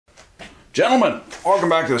Gentlemen, welcome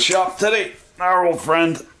back to the shop. Today, our old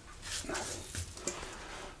friend,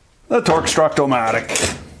 the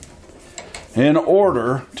Torque-Struct-O-Matic. In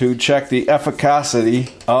order to check the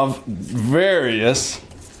efficacy of various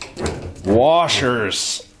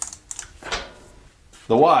washers.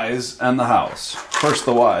 The whys and the hows. First,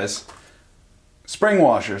 the whys. Spring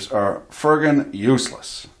washers are friggin'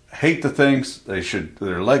 useless. Hate the things,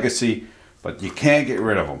 they're legacy, but you can't get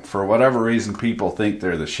rid of them. For whatever reason, people think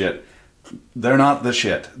they're the shit. They're not the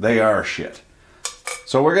shit, they are shit.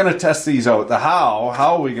 So we're gonna test these out. The how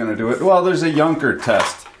are we gonna do it? Well, there's a Junker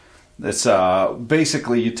test. It's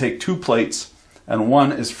basically you take two plates and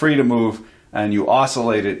one is free to move and you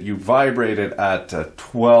oscillate it, you vibrate it at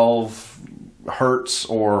 12 hertz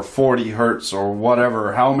or 40 hertz or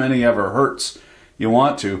whatever, how many ever hertz you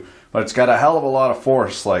want to, but it's got a hell of a lot of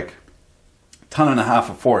force, like a ton and a half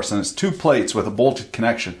of force, and it's two plates with a bolted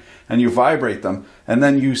connection, and you vibrate them, and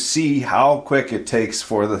then you see how quick it takes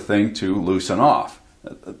for the thing to loosen off,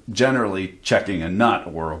 generally checking a nut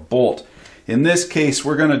or a bolt. In this case,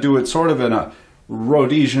 we're going to do it sort of in a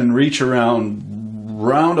Rhodesian reach around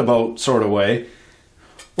roundabout sort of way.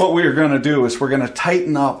 What we're going to do is we're going to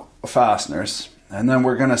tighten up fasteners, and then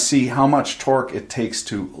we're going to see how much torque it takes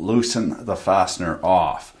to loosen the fastener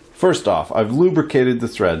off. First off, I've lubricated the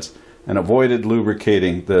threads and avoided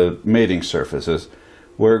lubricating the mating surfaces.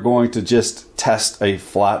 We're going to just test a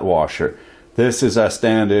flat washer. This is a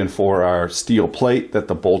stand-in for our steel plate that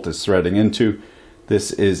the bolt is threading into.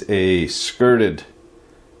 This is a skirted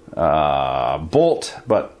bolt,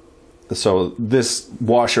 but so this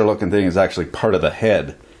washer looking thing is actually part of the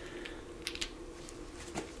head.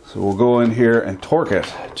 So we'll go in here and torque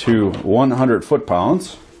it to 100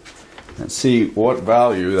 foot-pounds and see what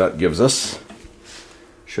value that gives us.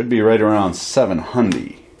 Should be right around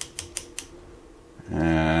 700.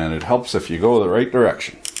 And it helps if you go the right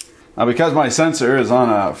direction. Now, because my sensor is on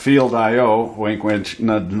a field I/O, wink wink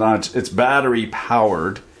nudge, it's battery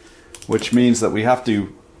powered, which means that we have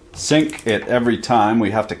to sync it every time.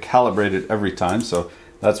 We have to calibrate it every time, so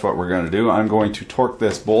that's what we're going to do. I'm going to torque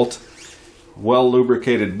this bolt, well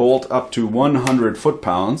lubricated bolt, up to 100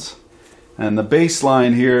 foot-pounds, and the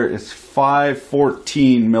baseline here is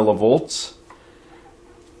 514 millivolts,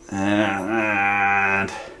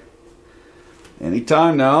 and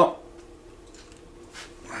anytime now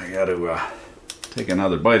I got to take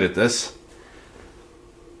another bite at this.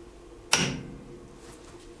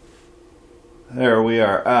 There we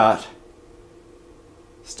are at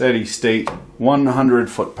steady state 100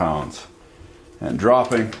 foot-pounds and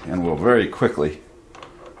dropping, and we'll very quickly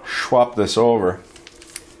swap this over,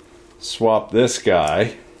 swap this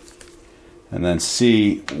guy, and then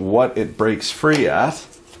see what it breaks free at.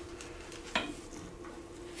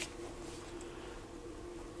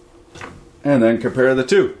 And then compare the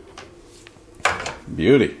two.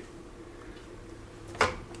 Beauty.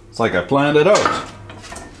 It's like I planned it out.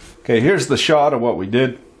 Okay, here's the shot of what we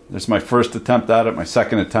did. This is my first attempt at it, my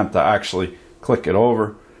second attempt to actually click it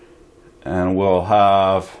over. And we'll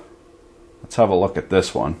have, let's have a look at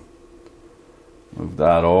this one. Move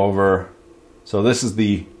that over. So this is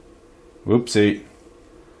the, whoopsie.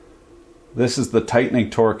 This is the tightening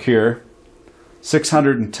torque here.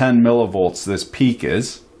 610 millivolts this peak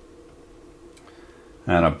is.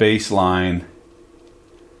 And a baseline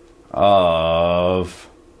of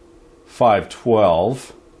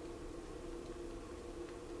 512.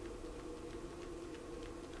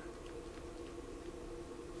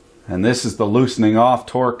 And this is the loosening off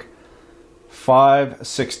torque,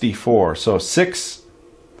 564. So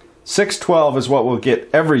 612 is what we'll get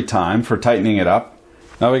every time for tightening it up.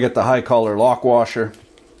 Now we get the high collar lock washer.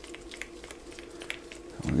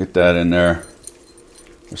 We'll get that in there.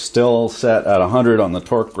 We're still set at 100 on the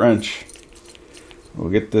torque wrench. We'll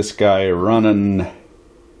get this guy running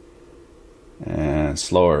and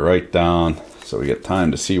slow it right down so we get time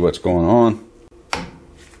to see what's going on.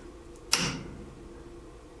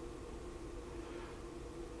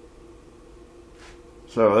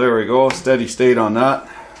 So there we go, steady state on that.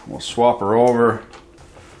 We'll swap her over.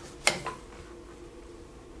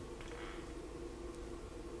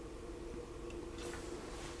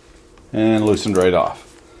 And loosened right off.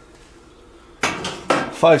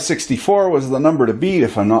 564 was the number to beat,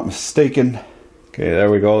 if I'm not mistaken. Okay,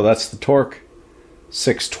 there we go. That's the torque.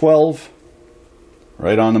 612.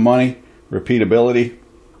 Right on the money. Repeatability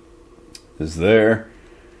is there.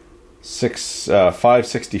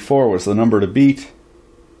 564 was the number to beat.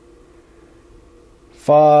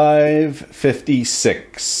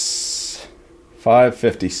 556.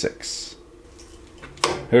 556.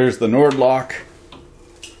 Here's the Nordlock.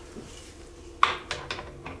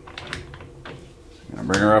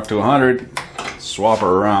 Bring her up to 100, swap her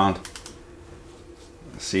around,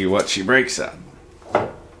 see what she breaks at.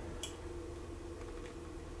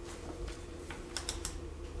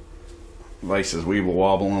 Vise is weeble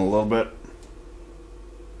wobbling a little bit.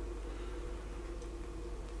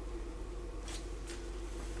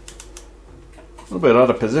 A little bit out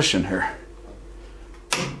of position here.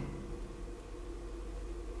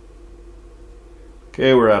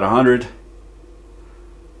 Okay, we're at 100.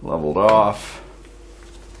 Leveled off.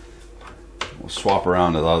 We'll swap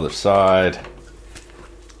around to the other side.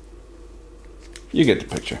 You get the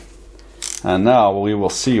picture. And now we will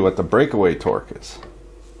see what the breakaway torque is.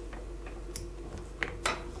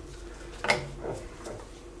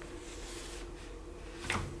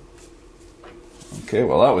 Okay,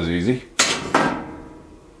 well that was easy.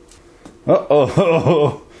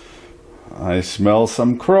 Uh-oh, I smell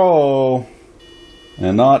some crow.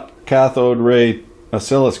 And not cathode ray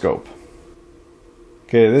oscilloscope.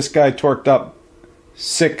 Okay, this guy torqued up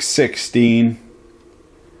 616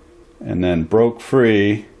 and then broke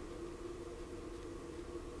free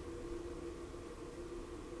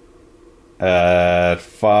at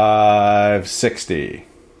 560.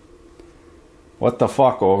 What the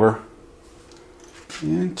fuck, over?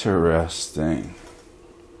 Interesting.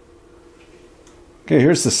 Okay,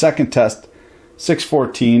 here's the second test.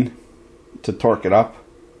 614 to torque it up.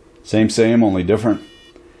 Same, only different.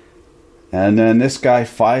 And then this guy,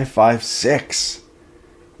 556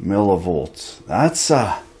 millivolts. That's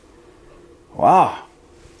wow.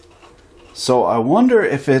 So I wonder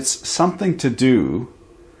if it's something to do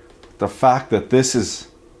with the fact that this is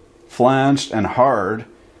flanged and hard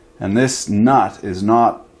and this nut is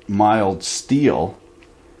not mild steel.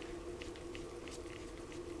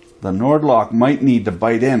 The Nord-Lock might need to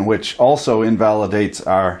bite in, which also invalidates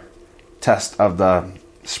our test of the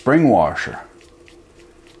spring washer.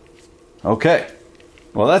 Okay,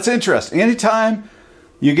 well that's interesting. Anytime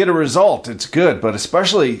you get a result, it's good, but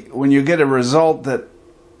especially when you get a result that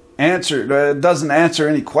doesn't answer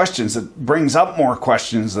any questions, it brings up more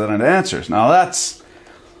questions than it answers. Now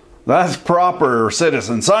that's proper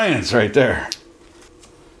citizen science right there.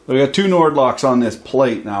 We got two Nord-Locks on this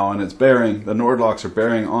plate now, and it's bearing, the Nord-Locks are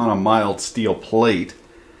bearing on a mild steel plate.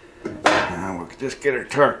 Now we'll just get her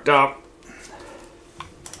torqued up.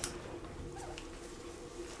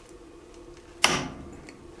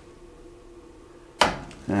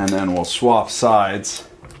 And then we'll swap sides.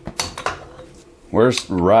 Worst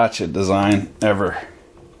ratchet design ever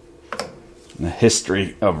in the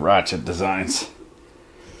history of ratchet designs.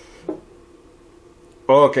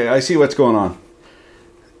 Okay, I see what's going on.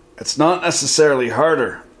 It's not necessarily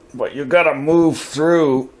harder, but you gotta move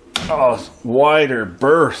through a wider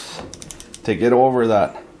berth to get over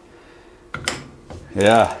that.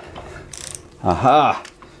 Yeah. Aha.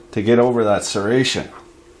 To get over that serration.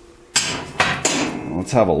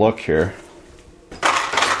 Let's have a look here.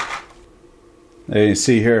 There you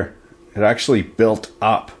see here, it actually built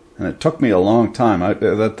up, and it took me a long time.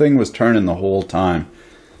 That thing was turning the whole time.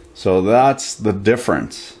 So that's the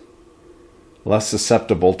difference. Less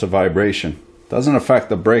susceptible to vibration. Doesn't affect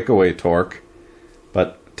the breakaway torque,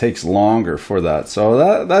 but takes longer for that. So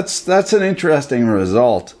that's an interesting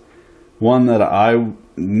result. One that I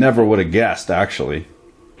never would have guessed, actually.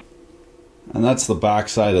 And that's the back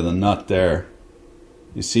side of the nut there.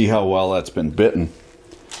 You see how well that's been bitten.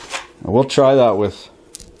 And we'll try that with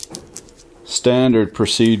standard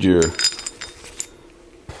procedure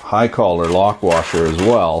high collar lock washer as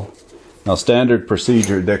well. Now standard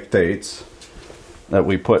procedure dictates that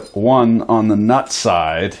we put one on the nut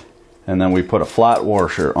side and then we put a flat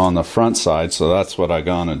washer on the front side, so that's what I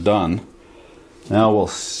gone and done. Now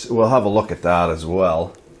we'll have a look at that as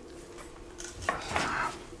well.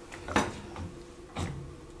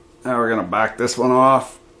 Now we're gonna back this one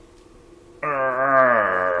off.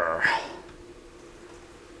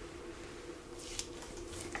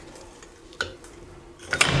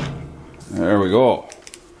 There we go. Let's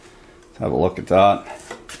have a look at that.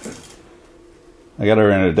 I got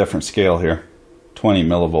her in a different scale here, 20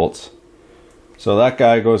 millivolts. So that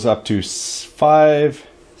guy goes up to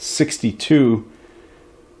 562.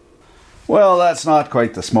 Well, that's not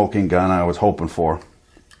quite the smoking gun I was hoping for.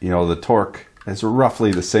 You know, the torque is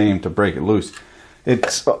roughly the same to break it loose.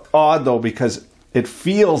 It's odd though, because it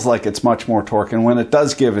feels like it's much more torque, and when it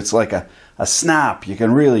does give, it's like a snap. You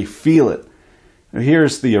can really feel it.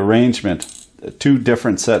 Here's the arrangement, two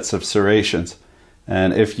different sets of serrations.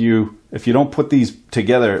 And if you don't put these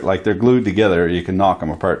together, like they're glued together, you can knock them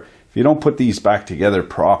apart. If you don't put these back together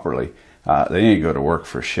properly, they ain't going to work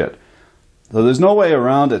for shit. So there's no way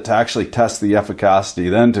around it to actually test the efficacy,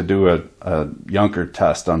 then to do a Junker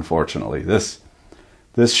test, unfortunately. This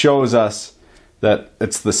This shows us that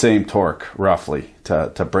it's the same torque, roughly,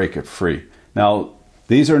 to break it free. Now,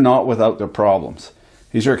 these are not without their problems.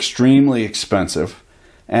 These are extremely expensive,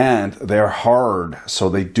 and they're hard, so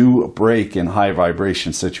they do break in high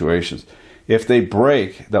vibration situations. If they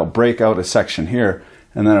break, they'll break out a section here,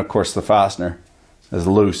 and then, of course, the fastener is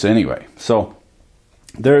loose anyway. So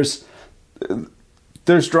there's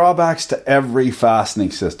drawbacks to every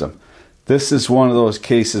fastening system. This is one of those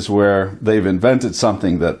cases where they've invented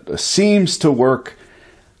something that seems to work.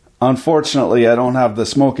 Unfortunately, I don't have the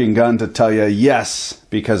smoking gun to tell you yes,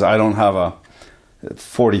 because I don't have a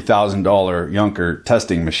 $40,000 Junker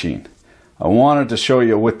testing machine. I wanted to show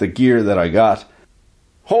you with the gear that I got.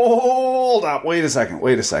 Hold up, wait a second.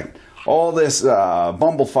 All this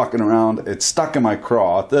bumblefucking around, it's stuck in my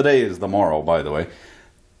craw. Today is the morrow, by the way.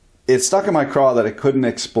 It's stuck in my craw that I couldn't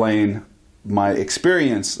explain my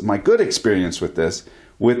experience, my good experience with this,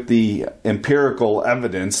 with the empirical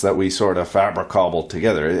evidence that we sort of fabricobbled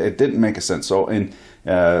together. It didn't make a sense. So in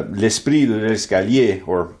l'esprit de l'escalier,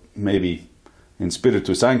 or maybe in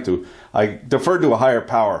Spiritu Sanctu, I deferred to a higher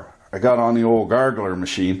power. I got on the old gargler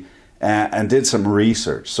machine and did some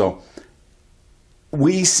research. So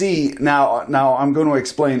we see, now I'm going to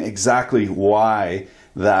explain exactly why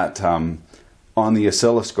that on the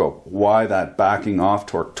oscilloscope, why that backing off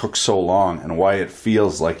torque took so long and why it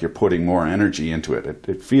feels like you're putting more energy into it.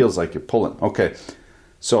 It feels like you're pulling. Okay,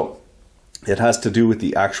 so it has to do with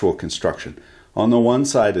the actual construction. On the one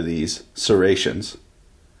side of these, serrations,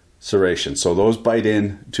 so those bite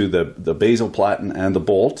in to the basal platen and the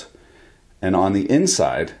bolt, and on the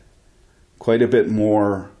inside, quite a bit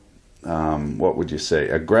more, what would you say,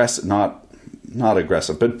 aggressive, not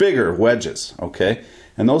aggressive, but bigger wedges, okay?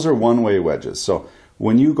 And those are one-way wedges. So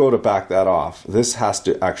when you go to back that off, this has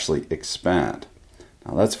to actually expand.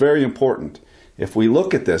 Now that's very important. If we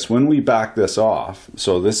look at this, when we back this off,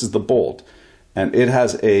 so this is the bolt, and it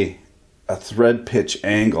has a thread pitch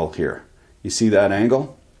angle here. You see that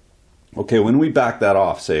angle? Okay, when we back that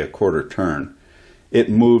off, say a quarter turn, it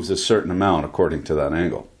moves a certain amount according to that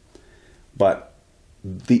angle. But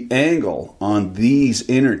the angle on these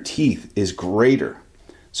inner teeth is greater.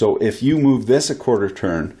 So if you move this a quarter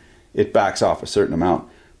turn, it backs off a certain amount.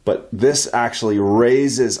 But this actually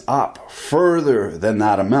raises up further than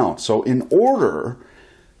that amount. So in order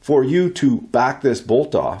for you to back this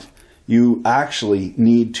bolt off, you actually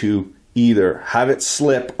need to either have it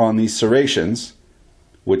slip on these serrations,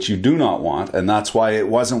 which you do not want, and that's why it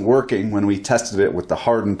wasn't working when we tested it with the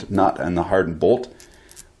hardened nut and the hardened bolt.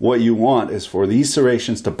 What you want is for these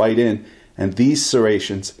serrations to bite in, and these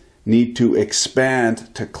serrations need to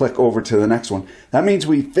expand to click over to the next one. That means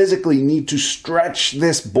we physically need to stretch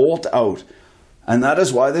this bolt out. And that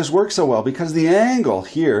is why this works so well, because the angle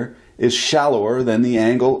here is shallower than the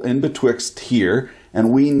angle in betwixt here,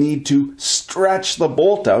 and we need to stretch the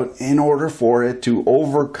bolt out in order for it to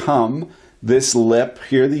overcome this lip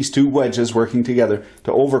here, these two wedges working together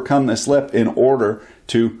to overcome this lip in order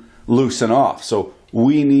to loosen off. So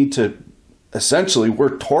we need to, essentially,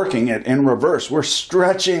 we're torquing it in reverse. We're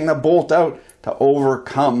stretching the bolt out to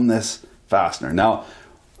overcome this fastener. Now,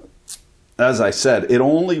 as I said, it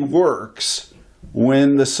only works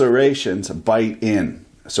when the serrations bite in.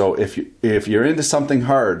 So if you're into something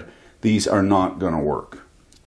hard, these are not going to work.